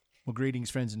Well, greetings,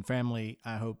 friends and family.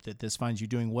 I hope that this finds you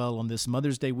doing well on this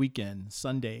Mother's Day weekend,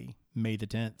 Sunday, May the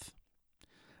 10th.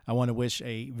 I want to wish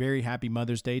a very happy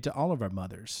Mother's Day to all of our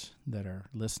mothers that are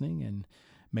listening, and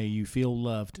may you feel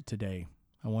loved today.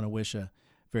 I want to wish a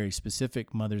very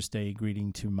specific Mother's Day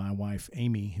greeting to my wife,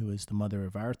 Amy, who is the mother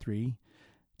of our three,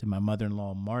 to my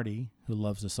mother-in-law, Marty, who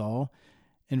loves us all,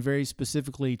 and very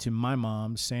specifically to my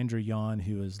mom, Sandra Yawn,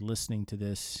 who is listening to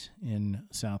this in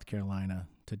South Carolina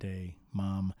today.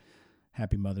 Mom,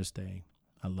 happy Mother's Day.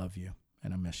 I love you,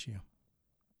 and I miss you.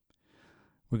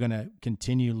 We're going to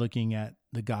continue looking at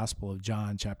the Gospel of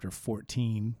John, chapter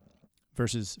 14,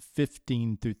 verses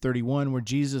 15 through 31, where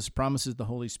Jesus promises the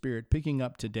Holy Spirit, picking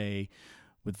up today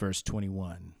with verse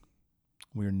 21.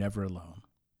 We are never alone.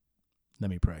 Let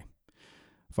me pray.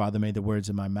 Father, may the words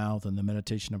of my mouth and the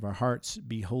meditation of our hearts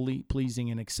be holy,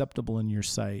 pleasing, and acceptable in your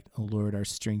sight, O Lord, our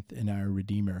strength and our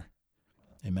Redeemer.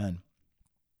 Amen.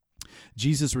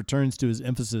 Jesus returns to his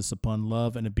emphasis upon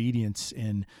love and obedience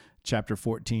in chapter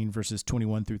 14, verses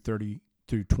 21 through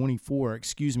 24,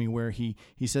 where he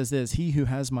says this: "He who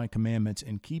has my commandments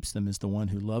and keeps them is the one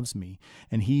who loves me,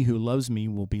 and he who loves me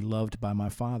will be loved by my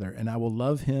Father, and I will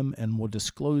love him and will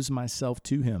disclose myself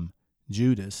to him."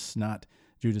 Judas, not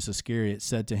Judas Iscariot,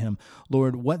 said to him,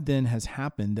 "Lord, what then has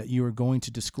happened that you are going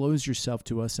to disclose yourself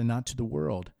to us and not to the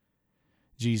world?"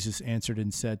 Jesus answered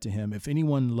and said to him, "If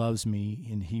anyone loves me,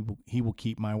 and he will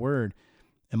keep my word,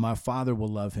 and my Father will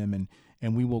love him,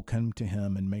 and we will come to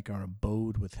him and make our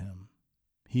abode with him.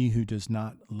 He who does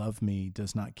not love me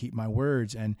does not keep my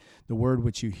words, and the word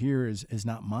which you hear is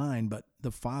not mine, but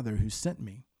the Father who sent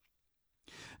me."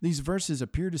 These verses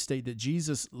appear to state that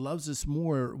Jesus loves us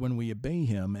more when we obey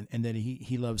him, and that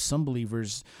he loves some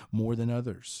believers more than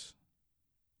others.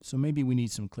 So maybe we need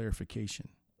some clarification.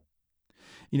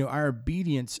 Our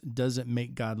obedience doesn't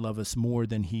make God love us more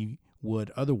than he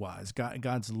would otherwise.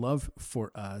 God's love for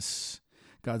us,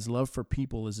 God's love for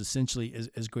people is essentially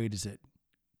as great as it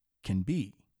can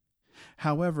be.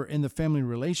 However, in the family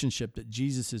relationship that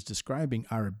Jesus is describing,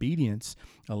 our obedience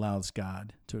allows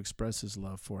God to express his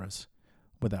love for us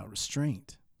without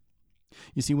restraint.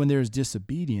 You see, when there is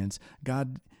disobedience,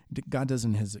 God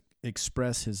doesn't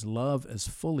express his love as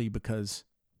fully because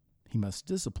he must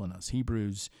discipline us.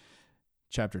 Hebrews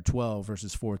chapter 12,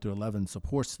 verses 4 through 11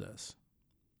 supports this.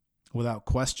 Without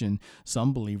question,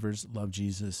 some believers love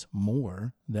Jesus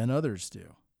more than others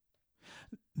do.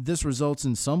 This results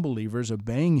in some believers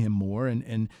obeying him more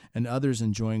and others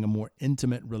enjoying a more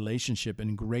intimate relationship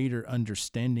and greater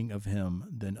understanding of him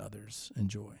than others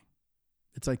enjoy.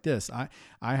 It's like this. I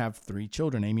have 3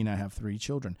 children. Amy and I have 3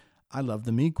 children. I love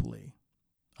them equally.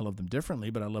 I love them differently,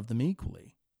 but I love them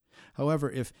equally.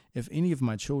 However, if any of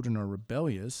my children are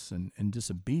rebellious and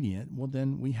disobedient, well,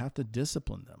 then we have to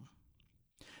discipline them.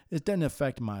 It doesn't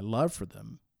affect my love for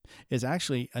them. It's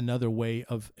actually another way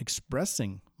of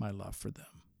expressing my love for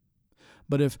them.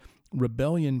 But if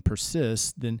rebellion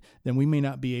persists, then we may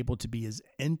not be able to be as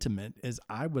intimate as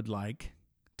I would like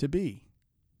to be.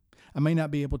 I may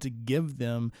not be able to give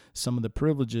them some of the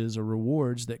privileges or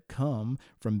rewards that come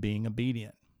from being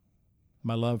obedient.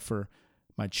 My love for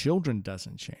my children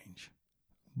doesn't change,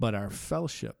 but our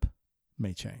fellowship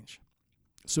may change.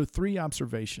 So 3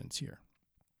 observations here.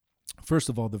 First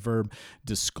of all, the verb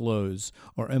disclose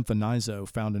or emphanizo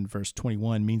found in verse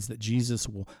 21 means that Jesus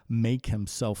will make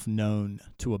himself known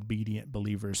to obedient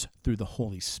believers through the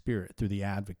Holy Spirit, through the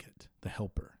advocate, the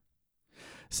helper.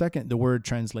 Second, the word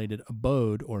translated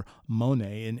abode or mone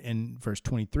in verse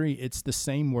 23, it's the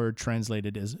same word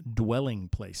translated as dwelling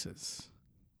places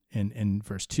in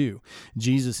verse 2.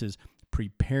 Jesus is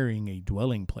preparing a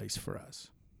dwelling place for us,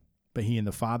 but he and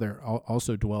the Father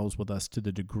also dwells with us to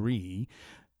the degree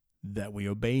that we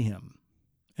obey him.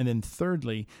 And then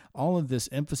thirdly, all of this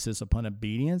emphasis upon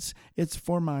obedience, it's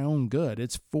for my own good.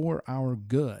 It's for our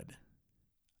good.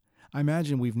 I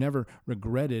imagine we've never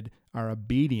regretted our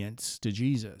obedience to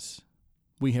Jesus.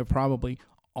 We have probably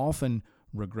often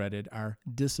regretted our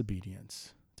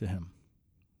disobedience to him.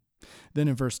 Then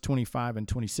in verse 25 and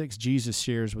 26, Jesus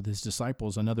shares with his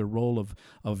disciples another role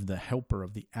of the helper,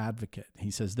 of the advocate. He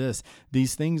says this: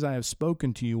 "These things I have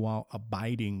spoken to you while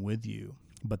abiding with you.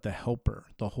 But the Helper,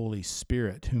 the Holy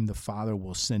Spirit, whom the Father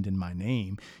will send in my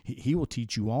name, he will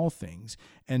teach you all things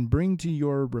and bring to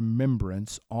your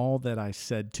remembrance all that I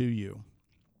said to you."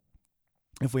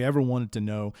 If we ever wanted to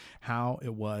know how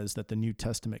it was that the New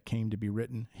Testament came to be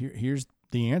written, here's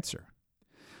the answer.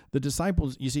 The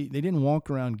disciples, you see, they didn't walk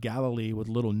around Galilee with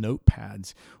little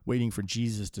notepads waiting for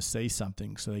Jesus to say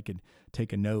something so they could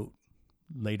take a note,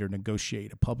 later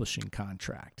negotiate a publishing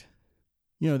contract.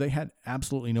 They had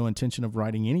absolutely no intention of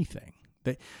writing anything.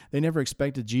 They never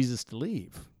expected Jesus to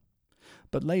leave.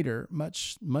 But later,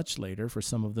 much later, for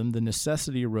some of them, the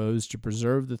necessity arose to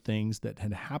preserve the things that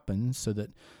had happened so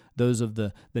that those of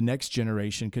the next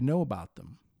generation could know about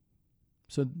them.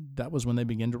 So that was when they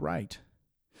began to write.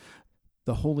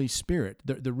 The Holy Spirit,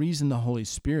 the reason the Holy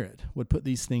Spirit would put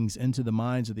these things into the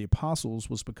minds of the apostles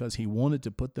was because he wanted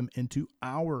to put them into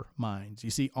our minds. You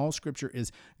see, all Scripture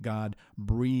is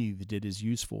God-breathed. It is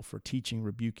useful for teaching,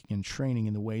 rebuking, and training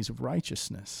in the ways of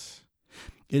righteousness.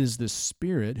 It is the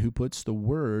Spirit who puts the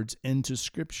words into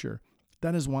Scripture.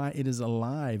 That is why it is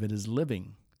alive, it is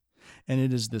living. And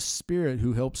it is the Spirit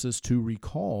who helps us to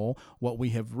recall what we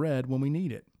have read when we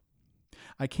need it.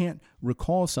 I can't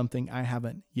recall something I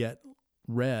haven't yet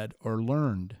read or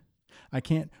learned. I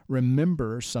can't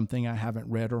remember something I haven't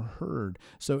read or heard.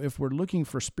 So if we're looking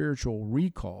for spiritual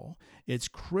recall, it's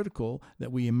critical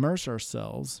that we immerse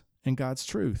ourselves in God's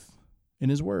truth, in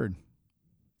His Word.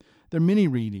 There are many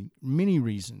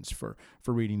reasons for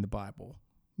reading the Bible,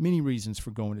 many reasons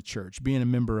for going to church, being a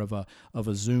member of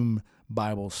a Zoom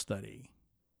Bible study.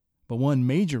 But one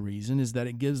major reason is that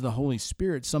it gives the Holy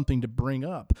Spirit something to bring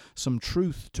up, some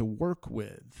truth to work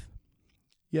with.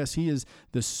 Yes, He is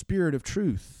the Spirit of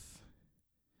truth,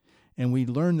 and we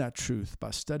learn that truth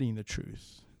by studying the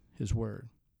truth, His Word.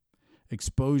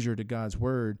 Exposure to God's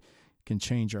Word can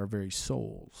change our very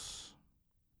souls.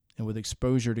 And with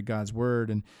exposure to God's Word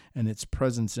and its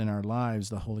presence in our lives,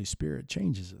 the Holy Spirit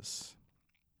changes us.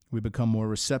 We become more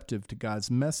receptive to God's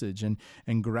message, and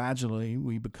gradually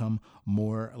we become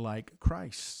more like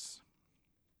Christ.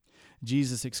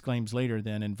 Jesus exclaims later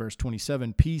then in verse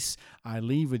 27, "Peace I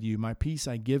leave with you, my peace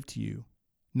I give to you.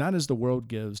 Not as the world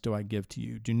gives do I give to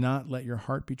you. Do not let your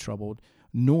heart be troubled,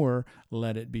 nor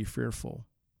let it be fearful."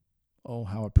 Oh,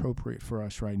 how appropriate for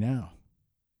us right now.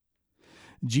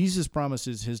 Jesus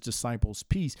promises His disciples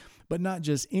peace, but not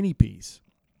just any peace.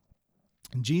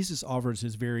 Jesus offers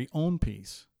His very own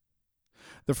peace.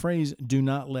 The phrase, "do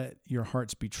not let your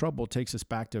hearts be troubled," takes us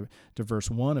back to verse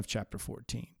 1 of chapter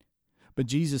 14. But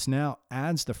Jesus now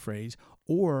adds the phrase,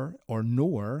 or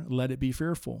nor let it be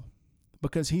fearful,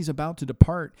 because He's about to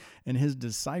depart and His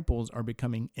disciples are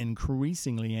becoming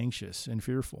increasingly anxious and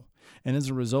fearful. And as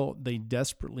a result, they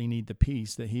desperately need the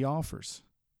peace that He offers.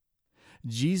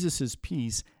 Jesus'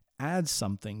 peace adds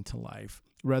something to life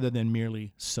rather than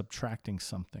merely subtracting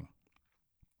something.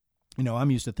 You know,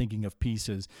 I'm used to thinking of peace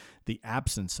as the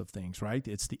absence of things, right?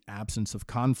 It's the absence of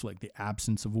conflict, the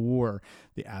absence of war,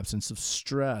 the absence of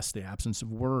stress, the absence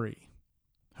of worry.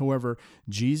 However,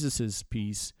 Jesus'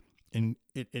 peace,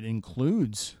 it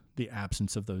includes the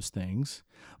absence of those things,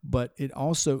 but it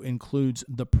also includes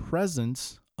the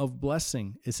presence of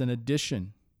blessing. It's an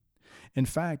addition. In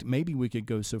fact, maybe we could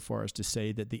go so far as to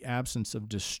say that the absence of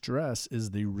distress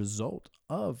is the result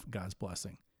of God's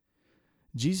blessing.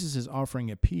 Jesus is offering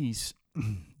a peace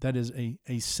that is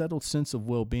a settled sense of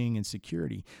well-being and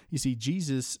security. You see,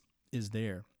 Jesus is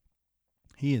there.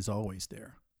 He is always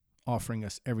there, offering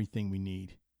us everything we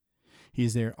need. He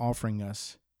is there offering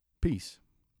us peace.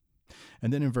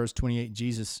 And then in verse 28,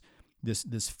 Jesus,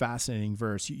 this fascinating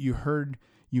verse, you heard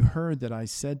that I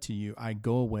said to you, I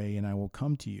go away and I will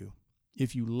come to you.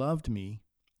 If you loved me,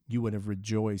 you would have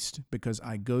rejoiced because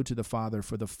I go to the Father,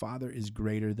 for the Father is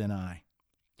greater than I.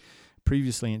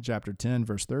 Previously in chapter 10,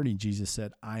 verse 30, Jesus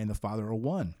said, I and the Father are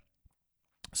one.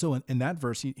 So in that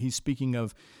verse, he's speaking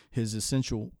of His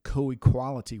essential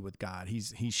co-equality with God.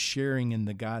 He's sharing in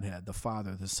the Godhead, the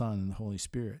Father, the Son, and the Holy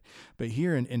Spirit. But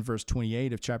here in verse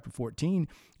 28 of chapter 14,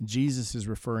 Jesus is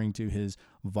referring to His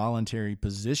voluntary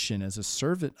position as a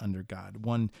servant under God,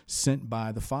 one sent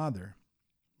by the Father.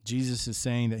 Jesus is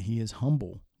saying that He is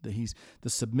humble, that He's the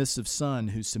submissive Son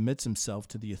who submits Himself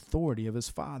to the authority of His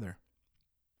Father.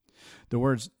 The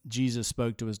words Jesus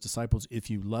spoke to His disciples, if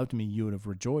you loved me, you would have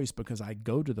rejoiced because I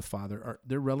go to the Father,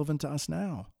 they're relevant to us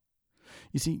now.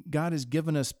 You see, God has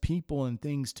given us people and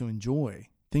things to enjoy,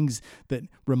 things that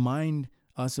remind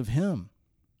us of Him.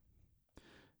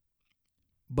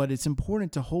 But it's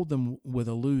important to hold them with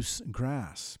a loose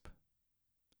grasp,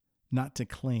 not to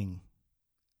cling.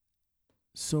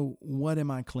 So what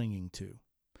am I clinging to?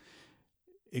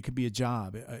 It could be a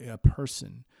job, a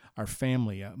person, our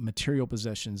family, material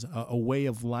possessions, a way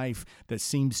of life that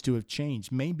seems to have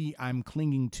changed. Maybe I'm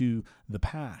clinging to the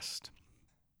past.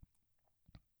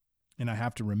 And I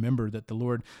have to remember that the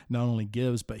Lord not only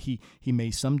gives, but He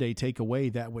may someday take away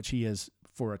that which He has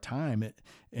for a time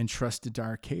entrusted to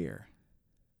our care.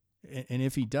 And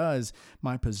if He does,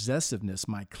 my possessiveness,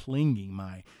 my clinging,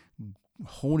 my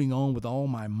holding on with all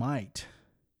my might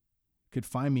could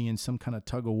find me in some kind of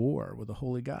tug of war with a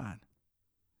holy God.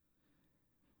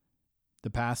 The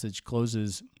passage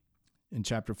closes in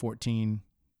chapter 14,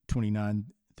 29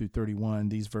 through 31,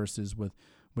 these verses with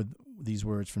these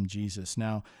words from Jesus.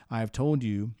 Now, I have told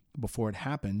you before it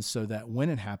happens, so that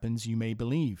when it happens, you may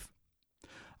believe.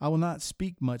 I will not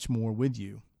speak much more with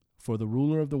you, for the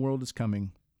ruler of the world is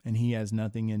coming, and he has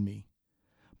nothing in me.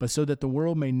 But so that the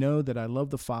world may know that I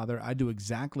love the Father, I do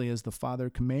exactly as the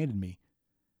Father commanded me.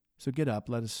 So get up,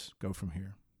 let us go from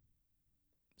here.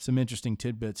 Some interesting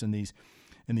tidbits in these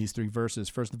 3 verses.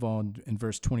 First of all, in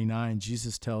verse 29,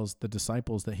 Jesus tells the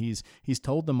disciples that he's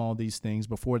told them all these things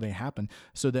before they happen,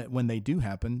 so that when they do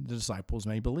happen, the disciples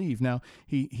may believe. Now,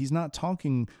 he's not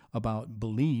talking about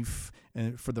belief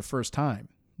for the first time.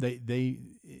 They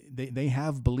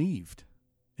have believed.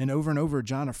 And over,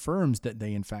 John affirms that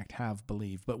they in fact have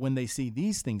believed. But when they see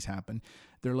these things happen,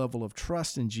 their level of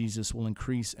trust in Jesus will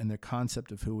increase and their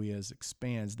concept of who he is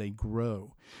expands. They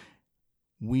grow.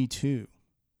 We too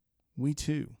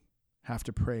have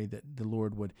to pray that the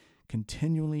Lord would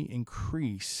continually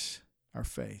increase our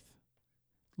faith.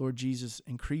 Lord Jesus,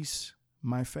 increase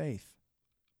my faith.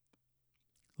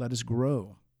 Let us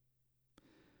grow.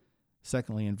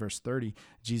 Secondly, in verse 30,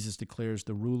 Jesus declares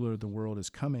the ruler of the world is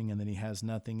coming and that he has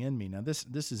nothing in me. Now,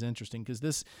 this is interesting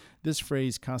because this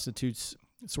phrase constitutes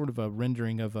sort of a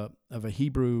rendering of a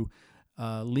Hebrew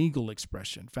legal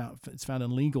expression. It's found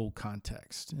in legal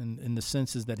context, and in the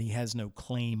sense is that he has no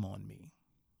claim on me.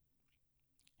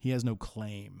 He has no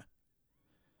claim.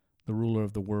 The ruler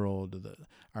of the world,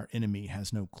 our enemy,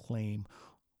 has no claim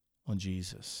on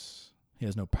Jesus. He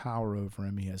has no power over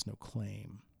him. He has no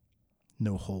claim,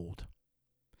 no hold.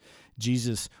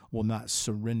 Jesus will not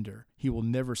surrender. He will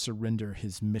never surrender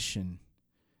his mission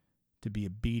to be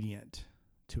obedient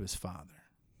to his Father.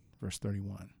 Verse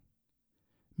 31.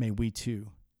 May we too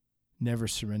never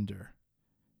surrender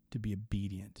to be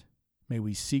obedient. May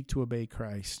we seek to obey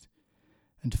Christ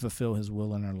and to fulfill his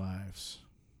will in our lives,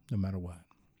 no matter what.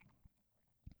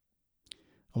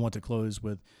 I want to close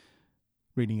with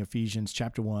reading Ephesians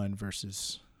chapter 1,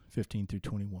 verses 15 through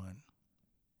 21.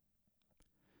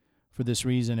 For this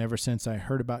reason, ever since I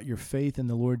heard about your faith in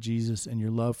the Lord Jesus and your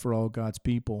love for all God's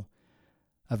people,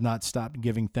 I've not stopped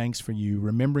giving thanks for you,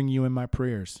 remembering you in my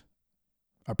prayers.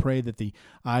 I pray that the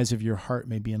eyes of your heart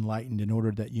may be enlightened in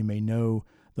order that you may know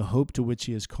the hope to which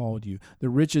he has called you, the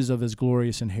riches of his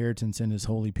glorious inheritance in his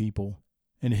holy people,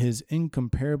 and his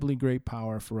incomparably great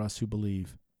power for us who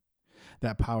believe.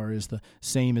 That power is the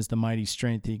same as the mighty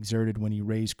strength he exerted when he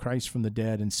raised Christ from the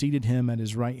dead and seated him at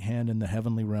his right hand in the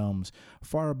heavenly realms,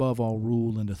 far above all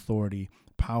rule and authority,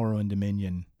 power and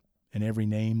dominion, and every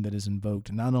name that is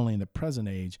invoked, not only in the present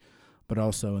age, but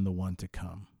also in the one to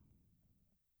come.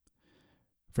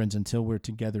 Friends, until we're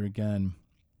together again,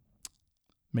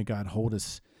 may God hold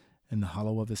us in the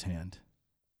hollow of his hand.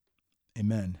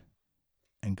 Amen,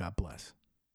 and God bless.